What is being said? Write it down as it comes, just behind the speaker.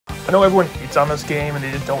I know everyone hates on this game and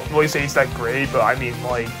they don't really say it's that great, but I mean,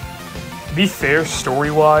 like, to be fair,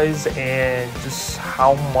 story-wise and just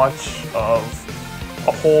how much of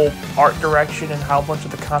a whole art direction and how much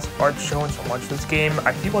of the concept art showing so much of this game,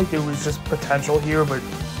 I feel like there was just potential here, but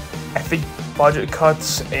I think budget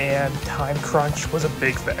cuts and time crunch was a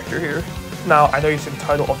big factor here. Now, I know you see the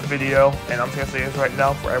title of the video, and I'm just gonna say this right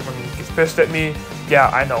now for everyone who gets pissed at me. Yeah,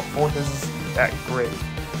 I know, Forza isn't that great,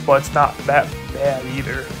 but it's not that bad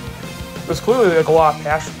either. There's clearly like a lot of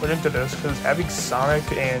passion put into this, because having Sonic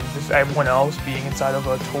and just everyone else being inside of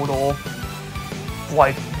a total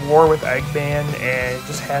like war with Eggman and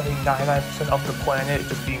just having 99% of the planet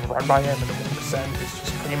just being run by him and the 1% is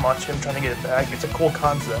just pretty much him trying to get it back. It's a cool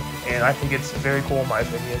concept, and I think it's very cool in my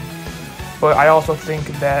opinion. But I also think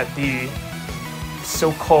that the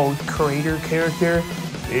so-called creator character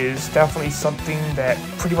is definitely something that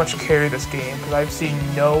pretty much carried this game, because I've seen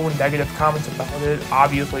no negative comments about it,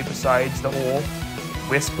 obviously besides the whole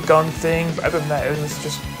Wisp gun thing, but other than that, it was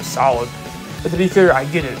just solid. But to be fair, I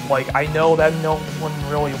get it. Like, I know that no one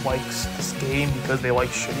really likes this game because they like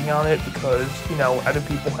shitting on it because, you know, other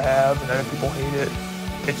people have and other people hate it.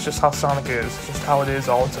 It's just how Sonic is. It's just how it is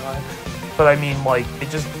all the time. But I mean, like, it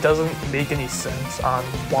just doesn't make any sense on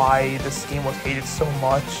why this game was hated so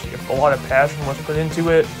much, if a lot of passion was put into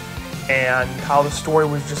it, and how the story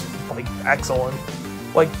was just, like, excellent.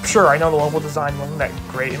 Like, sure, I know the level design wasn't that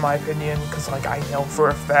great in my opinion, because, like, I know for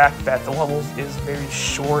a fact that the levels is very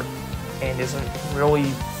short and isn't really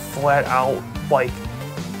flat out, like,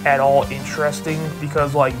 at all interesting,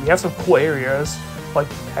 because, like, we have some cool areas, like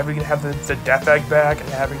having to have the Death Egg back and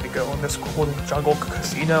having to go in this cool jungle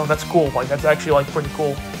casino. That's cool. Like, that's actually, like, pretty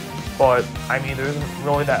cool. But, I mean, there isn't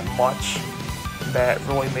really that much that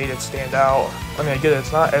really made it stand out. I mean, I get it,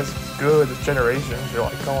 it's not as good as Generations or,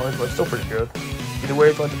 like, Colors, but it's still pretty good. Either way,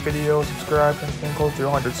 if you like the video, subscribe, and close to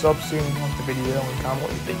 100 subs soon. Like the video, and comment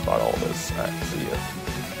what you think about all this. Alright, see ya.